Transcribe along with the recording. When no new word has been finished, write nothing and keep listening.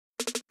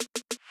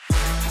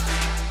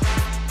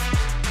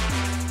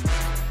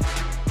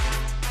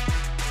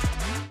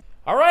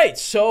All right,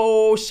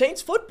 so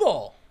Saints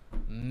football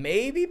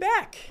may be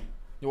back.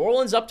 New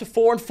Orleans up to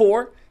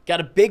 4-4. Got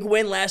a big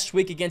win last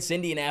week against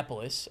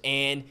Indianapolis.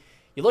 And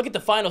you look at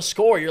the final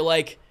score, you're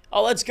like,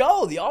 oh, let's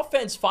go. The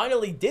offense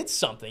finally did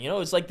something. You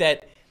know, it's like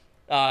that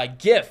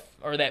gif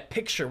or that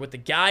picture with the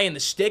guy and the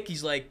stick.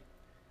 He's like,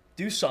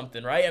 do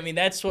something, right? I mean,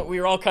 that's what we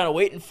were all kind of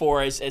waiting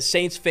for as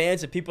Saints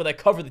fans and people that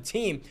cover the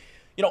team.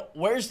 You know,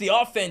 where's the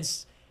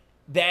offense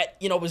that,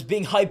 you know, was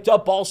being hyped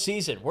up all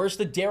season? Where's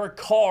the Derek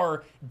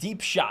Carr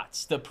deep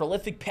shots, the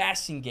prolific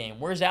passing game?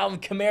 Where's Alvin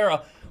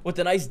Kamara with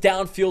the nice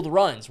downfield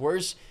runs?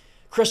 Where's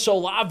Chris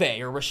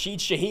Olave or Rashid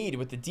Shaheed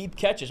with the deep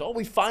catches? Oh,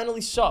 we finally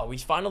saw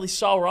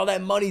where all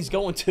that money's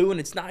going to, and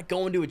it's not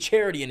going to a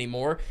charity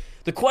anymore.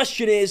 The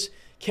question is,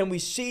 can we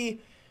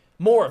see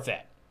more of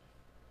that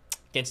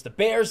against the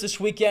Bears this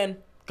weekend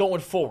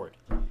going forward?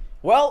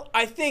 Well,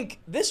 I think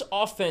this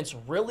offense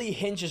really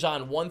hinges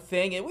on one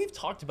thing, and we've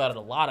talked about it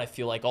a lot, I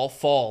feel like, all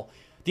fall.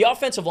 The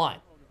offensive line.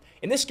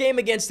 In this game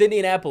against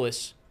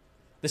Indianapolis,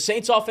 the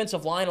Saints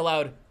offensive line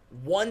allowed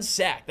 1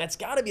 sack. That's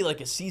got to be like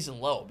a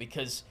season low,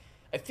 because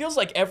it feels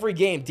like every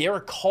game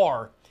Derek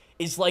Carr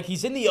is like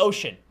he's in the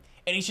ocean,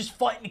 and he's just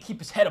fighting to keep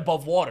his head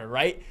above water,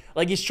 right?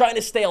 Like he's trying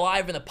to stay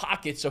alive in the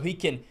pocket so he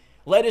can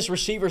let his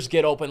receivers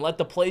get open, let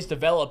the plays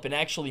develop, and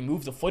actually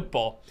move the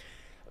football.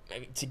 I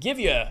mean, to give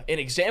you an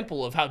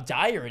example of how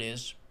dire it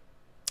is,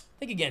 I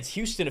think against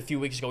Houston a few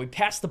weeks ago, we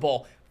passed the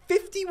ball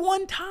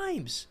 51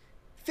 times.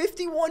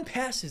 51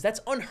 passes.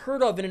 That's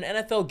unheard of in an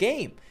NFL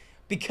game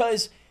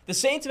because the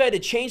Saints have had to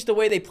change the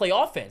way they play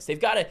offense. They've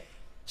got to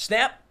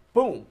snap,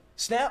 boom,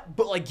 snap,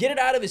 but like get it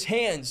out of his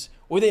hands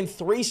within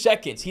 3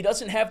 seconds. He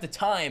doesn't have the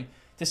time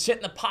to sit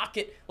in the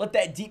pocket, let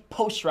that deep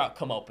post route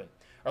come open,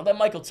 or let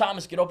Michael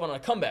Thomas get open on a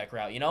comeback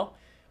route, you know?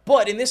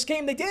 But in this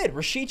game, they did.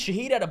 Rashid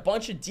Shaheed had a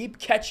bunch of deep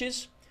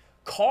catches.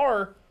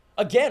 Carr,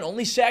 again,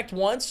 only sacked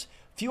once.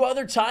 A few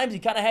other times, he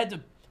kind of had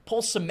to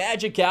pull some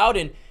magic out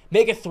and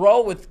make a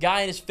throw with a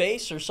guy in his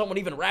face or someone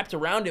even wrapped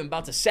around him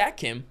about to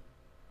sack him.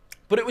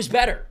 But it was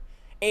better.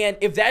 And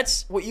if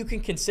that's what you can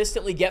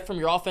consistently get from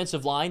your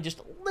offensive line,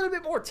 just a little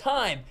bit more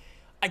time,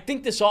 I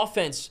think this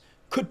offense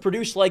could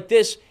produce like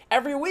this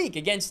every week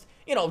against,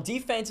 you know,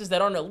 defenses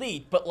that aren't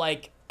elite, but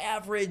like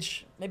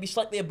average, maybe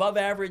slightly above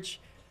average,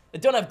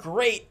 that don't have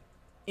great,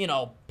 you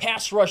know,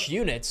 pass rush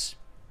units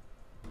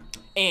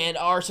and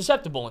are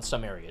susceptible in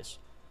some areas.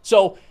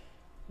 So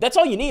that's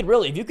all you need,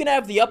 really. If you can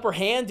have the upper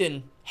hand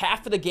in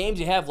half of the games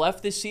you have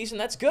left this season,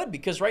 that's good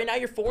because right now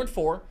you're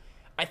 4-4.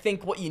 I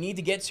think what you need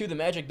to get to, the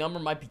magic number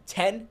might be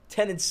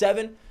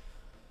 10-7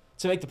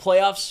 to make the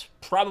playoffs.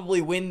 Probably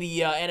win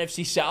the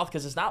NFC South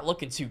because it's not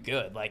looking too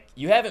good. Like,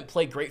 you haven't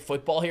played great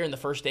football here in the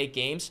first 8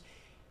 games,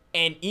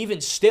 and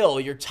even still,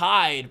 you're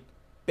tied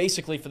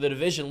basically for the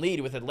division lead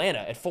with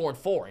Atlanta at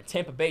 4-4, and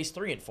Tampa Bay's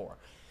 3-4.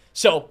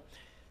 So,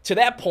 to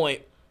that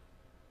point,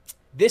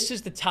 this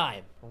is the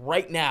time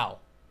right now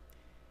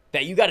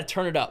that you got to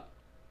turn it up.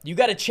 You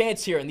got a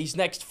chance here in these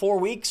next 4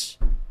 weeks,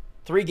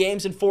 3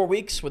 games in 4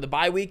 weeks with a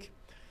bye week,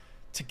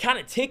 to kind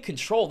of take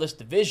control of this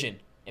division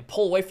and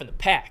pull away from the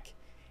pack.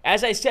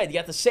 As I said, you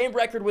got the same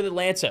record with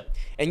Atlanta,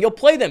 and you'll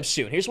play them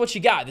soon. Here's what you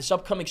got this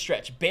upcoming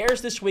stretch.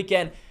 Bears this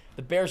weekend.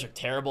 The Bears are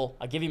terrible.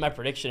 I'll give you my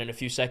prediction in a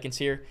few seconds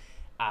here.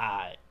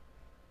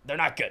 They're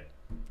not good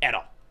at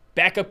all.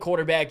 Backup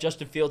quarterback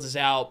Justin Fields is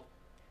out.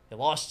 They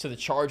lost to the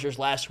Chargers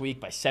last week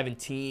by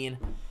 17.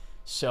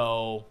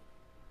 So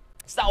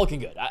it's not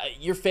looking good.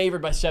 You're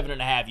favored by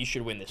 7.5. You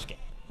should win this game,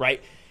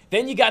 right?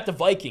 Then you got the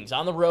Vikings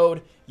on the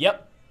road.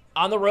 Yep,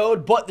 on the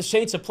road, but the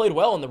Saints have played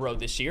well on the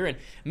road this year. And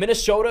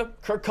Minnesota,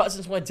 Kirk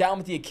Cousins went down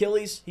with the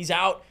Achilles. He's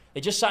out.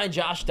 They just signed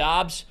Josh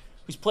Dobbs,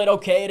 who's played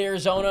okay at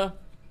Arizona,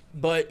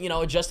 but, you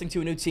know, adjusting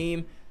to a new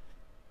team.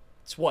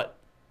 It's what?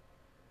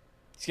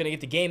 He's going to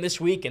get the game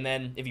this week, and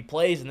then if he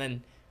plays, and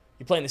then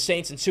you're playing the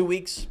Saints in 2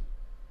 weeks,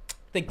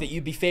 I think that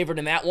you'd be favored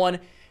in that one.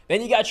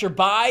 Then you got your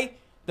bye.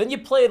 Then you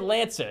play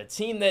Atlanta, a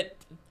team that,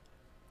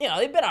 you know,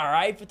 they've been all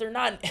right, but they're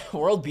not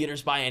world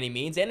beaters by any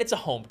means, and it's a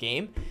home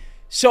game.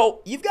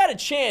 So you've got a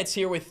chance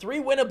here with 3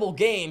 winnable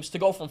games to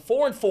go from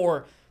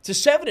 4-4 to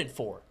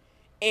 7-4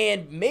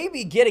 and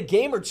maybe get a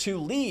game or 2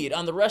 lead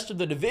on the rest of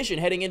the division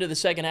heading into the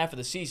second half of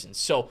the season.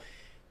 So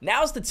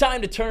now's the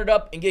time to turn it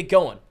up and get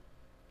going.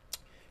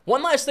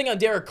 One last thing on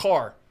Derek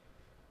Carr.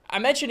 I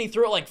mentioned he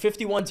threw it like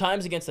 51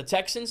 times against the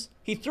Texans.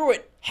 He threw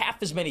it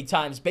half as many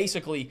times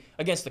basically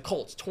against the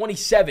Colts,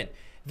 27.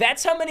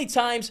 That's how many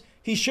times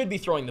he should be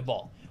throwing the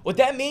ball. What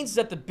that means is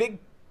that the big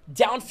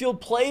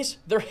downfield plays,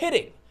 they're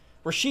hitting.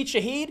 Rashid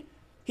Shaheed,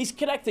 he's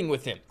connecting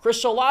with him.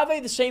 Chris Olave,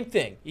 the same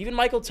thing. Even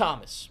Michael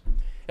Thomas.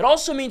 It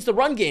also means the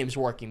run game's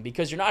working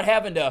because you're not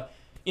having to,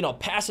 you know,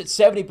 pass it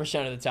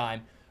 70% of the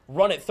time,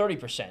 run it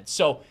 30%.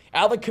 So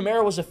Alvin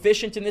Kamara was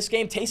efficient in this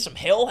game. Taysom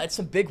Hill had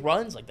some big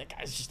runs. Like, that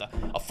guy's just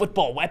a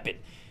football weapon.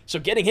 So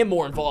getting him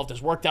more involved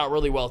has worked out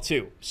really well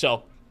too.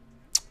 So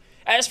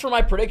as for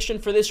my prediction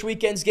for this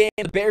weekend's game,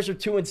 the Bears are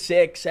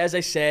 2-6. As I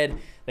said,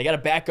 they got a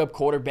backup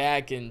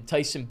quarterback in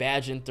Tyson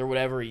Bagent or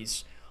whatever.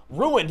 He's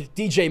ruined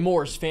DJ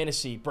Moore's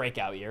fantasy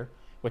breakout year,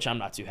 which I'm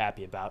not too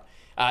happy about.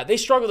 They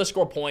struggle to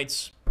score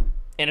points.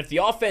 And if the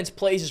offense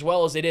plays as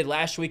well as they did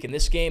last week in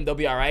this game, they'll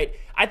be all right.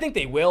 I think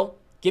they will.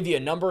 Give you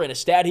a number and a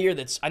stat here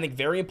that's, I think,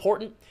 very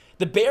important.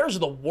 The Bears are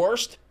the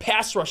worst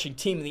pass rushing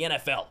team in the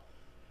NFL.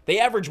 They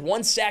average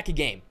 1 sack a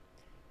game.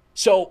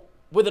 So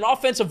with an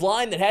offensive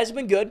line that hasn't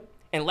been good,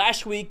 and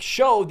last week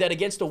showed that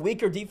against a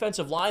weaker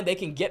defensive line, they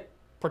can get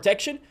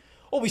protection.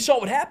 Well, we saw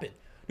what happened.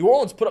 New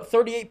Orleans put up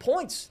 38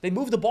 points. They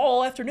moved the ball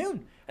all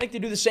afternoon. I think they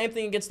do the same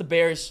thing against the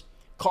Bears.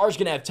 Carr's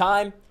going to have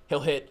time.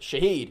 He'll hit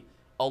Shaheed,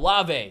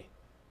 Olave,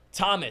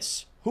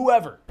 Thomas,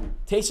 whoever.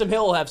 Taysom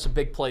Hill will have some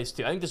big plays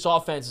too. I think this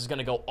offense is going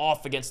to go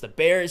off against the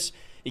Bears.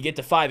 You get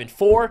to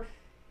 5-4,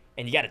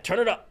 and you got to turn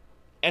it up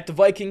at the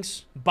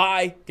Vikings,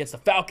 bye against the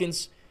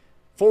Falcons.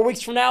 4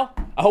 weeks from now,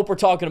 I hope we're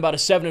talking about a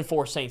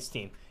 7-4 Saints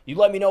team. You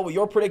let me know what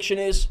your prediction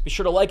is. Be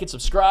sure to like and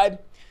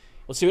subscribe.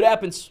 Let's see what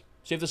happens.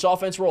 See if this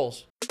offense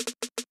rolls.